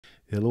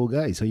Hello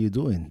guys, how you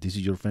doing? This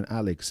is your friend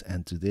Alex,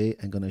 and today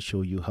I'm gonna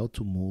show you how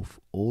to move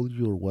all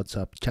your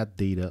WhatsApp chat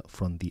data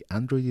from the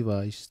Android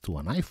device to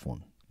an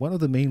iPhone. One of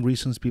the main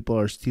reasons people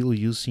are still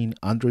using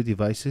Android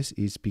devices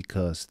is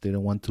because they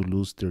don't want to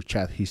lose their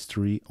chat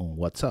history on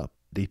WhatsApp.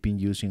 They've been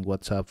using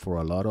WhatsApp for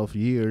a lot of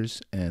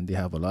years and they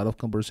have a lot of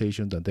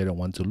conversations that they don't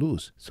want to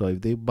lose. So if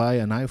they buy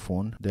an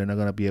iPhone, they're not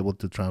gonna be able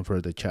to transfer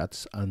the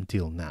chats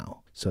until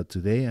now. So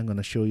today I'm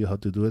gonna show you how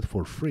to do it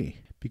for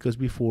free. Because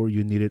before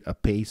you needed a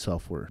paid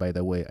software. By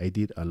the way, I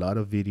did a lot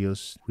of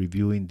videos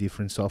reviewing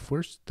different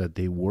softwares that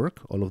they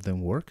work, all of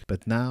them work,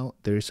 but now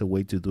there is a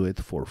way to do it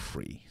for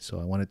free. So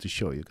I wanted to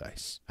show you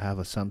guys. I have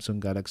a Samsung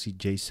Galaxy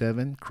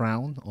J7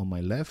 crown on my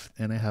left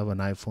and I have an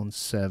iPhone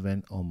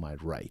 7 on my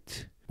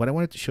right. What I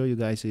wanted to show you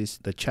guys is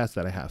the chats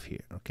that I have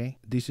here, okay?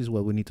 This is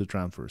what we need to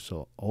transfer.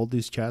 So all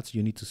these chats,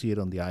 you need to see it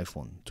on the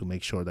iPhone to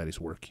make sure that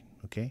it's working,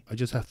 okay? I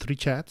just have 3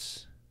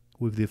 chats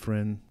with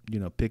different,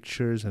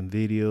 pictures and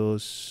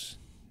videos,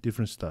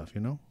 different stuff,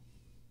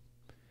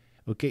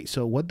 Okay,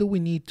 so what do we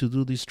need to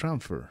do this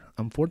transfer?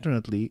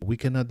 Unfortunately, we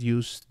cannot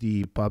use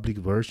the public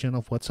version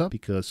of WhatsApp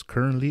because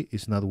currently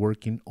it's not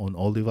working on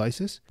all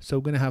devices. So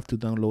we're going to have to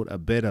download a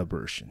beta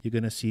version. You're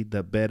going to see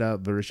the beta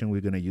version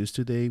we're going to use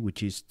today,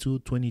 which is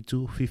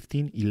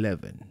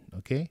 2.22.15.11.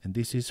 Okay, and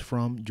this is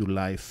from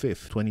July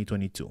 5th,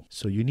 2022.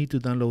 So you need to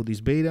download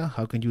this beta.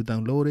 How can you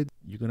download it?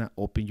 You're going to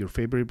open your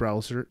favorite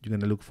browser. You're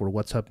going to look for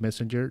WhatsApp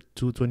Messenger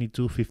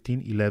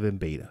 2.22.15.11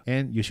 beta.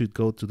 And you should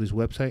go to this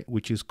website,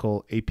 which is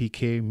called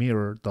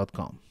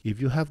appmirror.com. If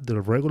you have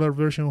the regular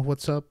version of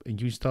WhatsApp and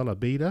you install a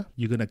beta,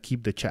 you're going to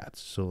keep the chats.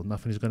 So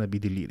nothing is going to be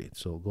deleted.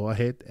 So go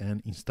ahead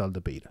and install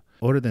the beta.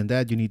 Other than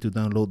that, you need to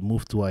download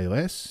Move to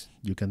iOS.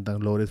 You can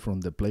download it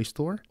from the Play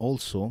Store.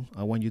 Also,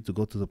 I want you to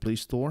go to the Play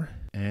Store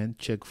and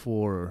check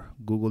for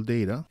Google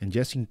Data. And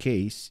just in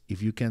case,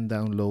 if you can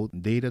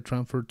download data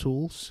transfer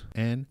tools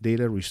and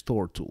data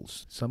restore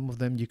tools. Some of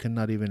them you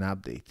cannot even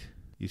update.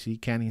 You see,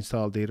 can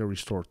install data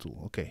restore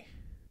tool. Okay.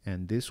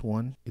 And this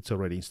one, it's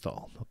already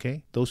installed.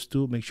 Okay. Those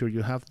two, make sure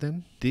you have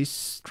them.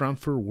 This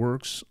transfer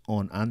works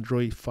on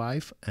Android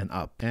 5 and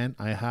up. And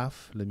I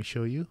have, let me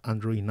show you,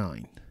 Android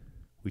 9,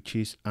 which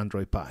is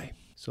Android Pie.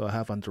 So I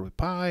have Android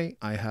Pie,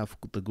 I have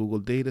the Google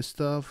Data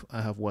stuff,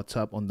 I have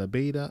WhatsApp on the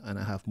beta, and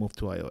I have moved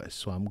to iOS.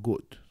 So I'm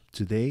good.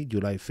 Today,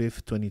 July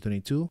 5th,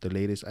 2022, the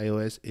latest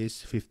iOS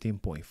is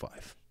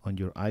 15.5. On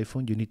your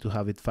iPhone, you need to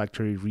have it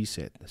factory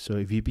reset. So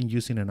if you've been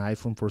using an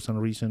iPhone for some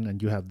reason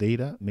and you have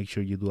data, make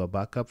sure you do a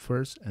backup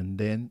first and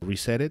then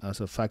reset it as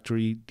a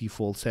factory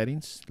default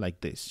settings like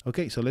this.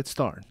 Okay, so let's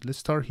start. Let's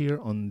start here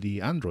on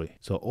the Android.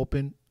 So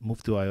open,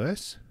 move to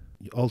iOS.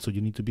 Also, you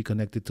need to be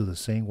connected to the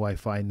same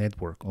Wi-Fi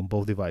network on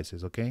both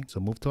devices, okay? So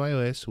move to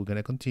iOS, we're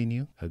gonna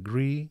continue,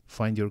 agree,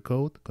 find your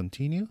code,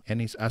 continue,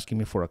 and it's asking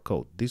me for a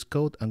code. This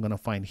code I'm gonna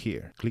find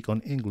here. Click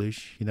on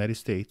English, United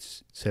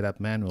States, set up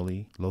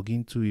manually, log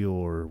into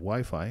your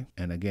Wi-Fi,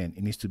 and again,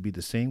 it needs to be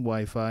the same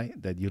Wi-Fi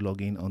that you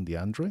log in on the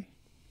Android.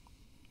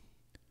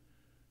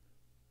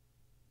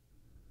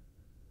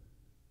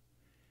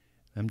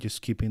 I'm just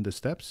skipping the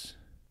steps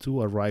to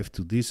arrive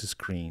to this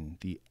screen,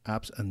 the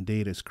apps and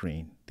data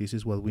screen. This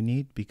is what we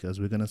need because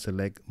we're gonna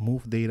select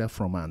move data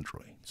from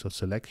Android. So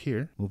select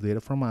here, move data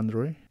from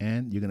Android,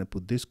 and you're gonna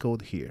put this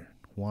code here,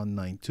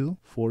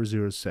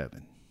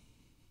 192407.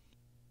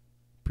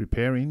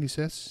 Preparing, it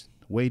says,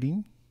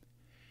 waiting,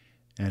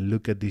 and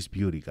look at this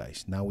beauty,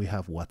 guys. Now we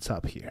have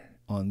WhatsApp here.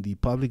 On the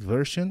public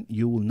version,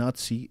 you will not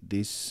see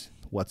this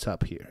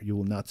WhatsApp here. You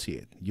will not see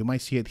it. You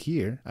might see it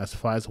here as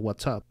far as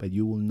WhatsApp, but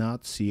you will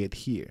not see it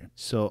here.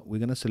 So we're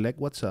going to select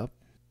WhatsApp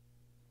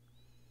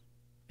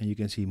and you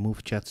can see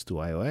move chats to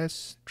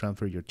iOS,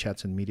 transfer your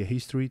chats and media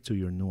history to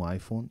your new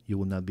iPhone. You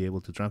will not be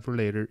able to transfer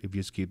later if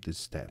you skip this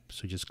step.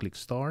 So just click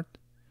start.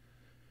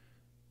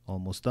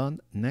 Almost done.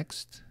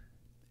 Next.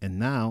 And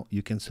now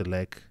you can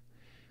select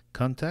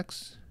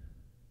contacts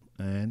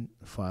and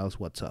files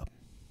WhatsApp.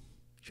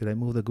 Should I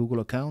move the Google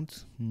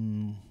account?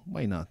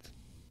 Why not?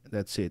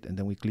 That's it. And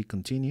then we click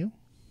continue.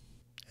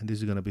 And this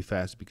is going to be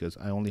fast because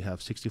I only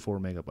have 64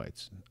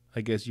 megabytes.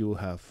 I guess you will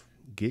have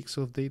gigs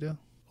of data.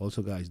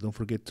 Also, guys, don't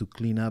forget to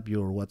clean up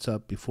your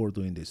WhatsApp before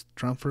doing this.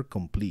 Transfer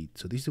complete.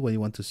 So this is what you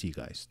want to see,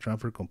 guys.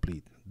 Transfer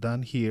complete.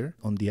 Done here.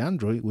 On the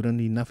Android, we don't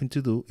need nothing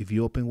to do. If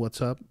you open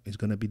WhatsApp, it's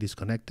going to be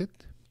disconnected.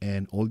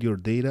 And all your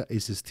data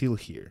is still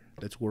here.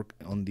 Let's work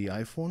on the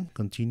iPhone.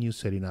 Continue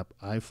setting up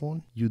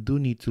iPhone. You do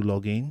need to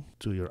log in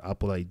to your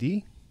Apple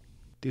ID.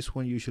 This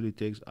one usually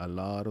takes a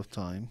lot of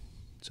time.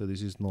 So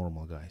this is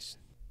normal, guys.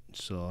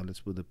 So let's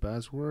put the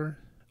password.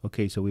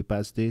 Okay, so we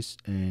passed this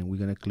and we're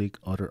gonna click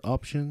other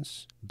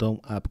options. Don't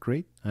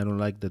upgrade. I don't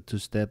like the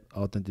two-step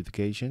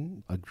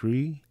authentication.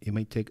 Agree. It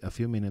may take a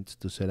few minutes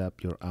to set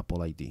up your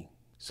Apple ID.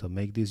 So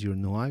make this your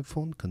new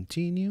iPhone.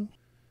 Continue.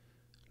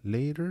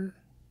 Later.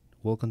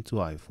 Welcome to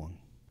iPhone.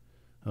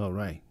 All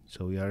right,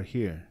 so we are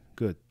here.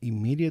 Good.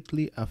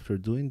 Immediately after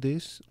doing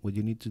this, what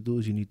you need to do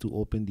is you need to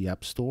open the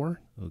App Store.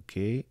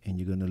 Okay, and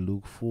you're gonna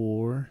look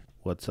for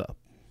WhatsApp.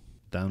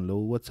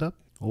 Download WhatsApp,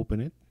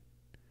 open it.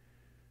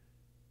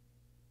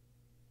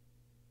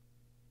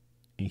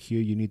 and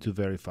here you need to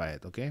verify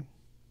it, okay?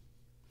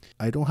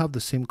 I don't have the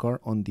SIM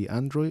card on the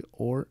Android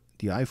or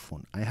the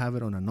iPhone. I have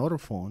it on another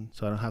phone,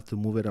 so I don't have to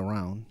move it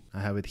around.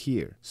 I have it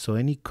here. So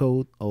any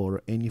code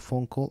or any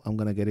phone call, I'm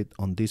gonna get it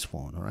on this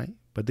phone, all right?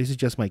 But this is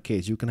just my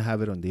case. You can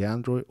have it on the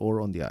Android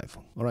or on the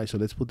iPhone. All right, so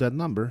let's put that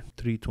number,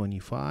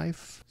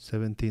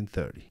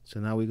 325-1730.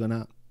 So now we're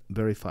gonna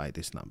verify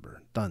this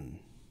number. Done.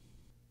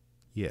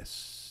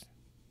 Yes.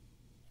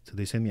 So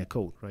they send me a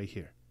code right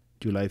here.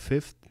 July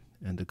 5th,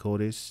 and the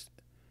code is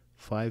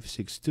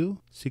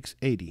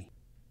 562680.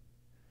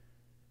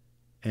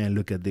 And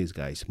look at this,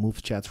 guys.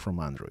 Move chats from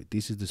Android.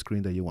 This is the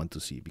screen that you want to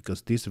see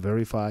because this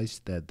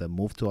verifies that the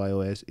move to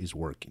iOS is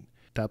working.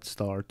 Tap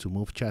start to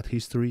move chat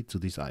history to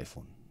this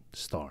iPhone.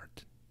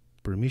 Start.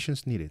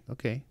 Permissions needed.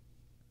 Okay.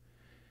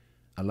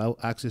 Allow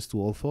access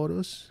to all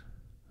photos.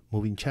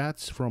 Moving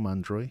chats from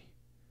Android.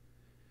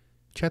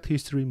 Chat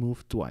history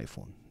moved to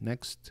iPhone.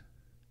 Next.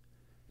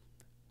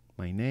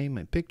 My name,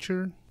 my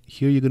picture.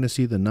 Here you're going to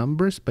see the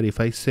numbers, but if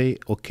I say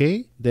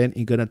OK, then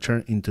it's going to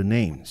turn into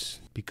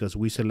names because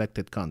we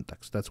selected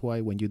contacts. That's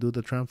why when you do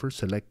the transfer,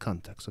 select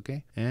contacts,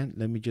 okay? And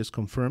let me just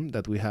confirm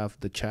that we have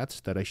the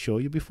chats that I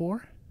showed you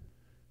before.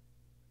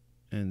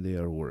 And they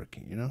are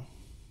working, you know?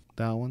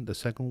 That one. The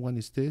second one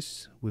is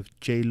this with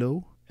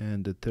J-Lo.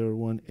 And the third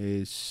one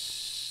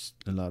is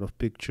a lot of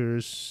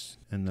pictures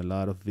and a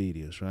lot of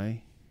videos,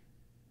 right?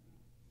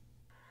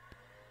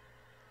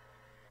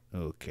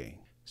 Okay.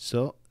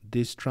 So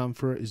this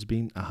transfer is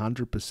being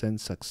 100%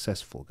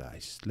 successful,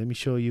 guys. Let me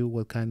show you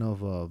what kind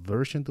of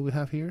version do we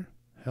have here.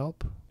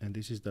 Help. And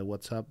this is the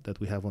WhatsApp that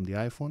we have on the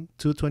iPhone.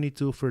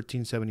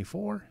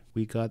 222.13.74.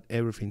 We got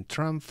everything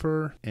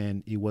transfer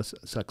and it was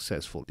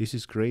successful. This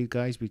is great,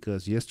 guys,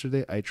 because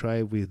yesterday I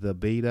tried with the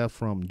beta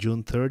from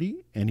June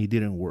 30 and it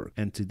didn't work.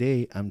 And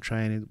today I'm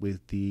trying it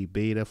with the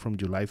beta from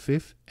July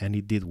 5th and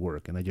it did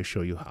work. And I just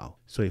show you how.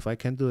 So if I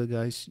can do it,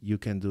 guys, you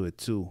can do it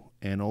too.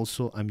 And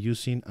also I'm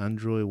using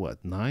Android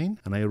 9,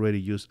 and I already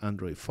use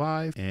Android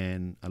 5,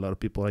 and a lot of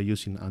people are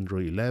using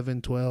Android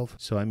 11, 12.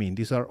 So I mean,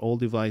 these are old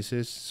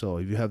devices. So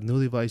if you have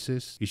new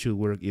devices, it should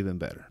work even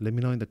better. Let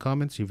me know in the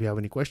comments if you have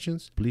any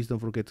questions. Please don't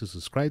forget to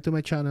subscribe to my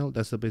channel.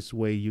 That's the best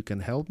way you can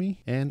help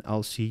me, and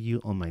I'll see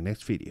you on my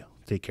next video.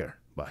 Take care.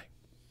 Bye.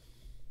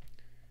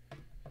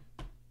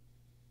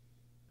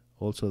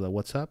 Also the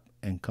WhatsApp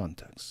and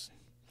contacts.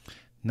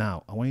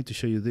 Now I wanted to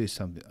show you this,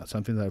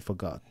 something that I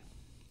forgot.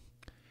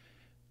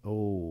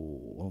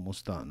 Oh,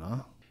 almost done,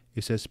 huh?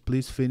 It says,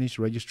 please finish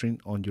registering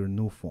on your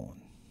new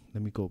phone.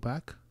 Let me go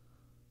back.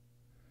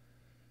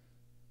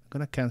 I'm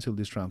gonna cancel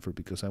this transfer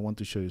because I want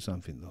to show you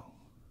something though.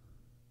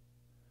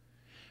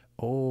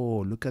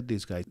 Oh, look at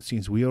this, guys.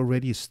 Since we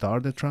already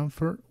started the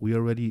transfer, we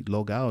already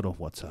log out of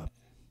WhatsApp.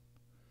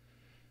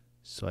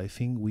 So I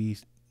think we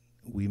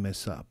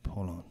mess up.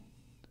 Hold on.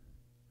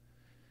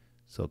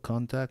 So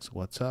contacts,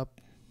 WhatsApp,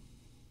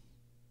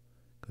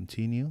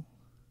 continue.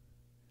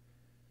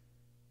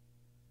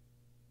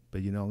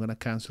 But you know, I'm gonna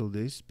cancel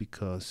this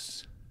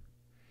because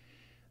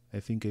I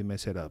think I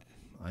mess it up.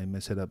 I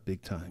mess it up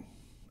big time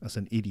as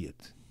an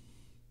idiot.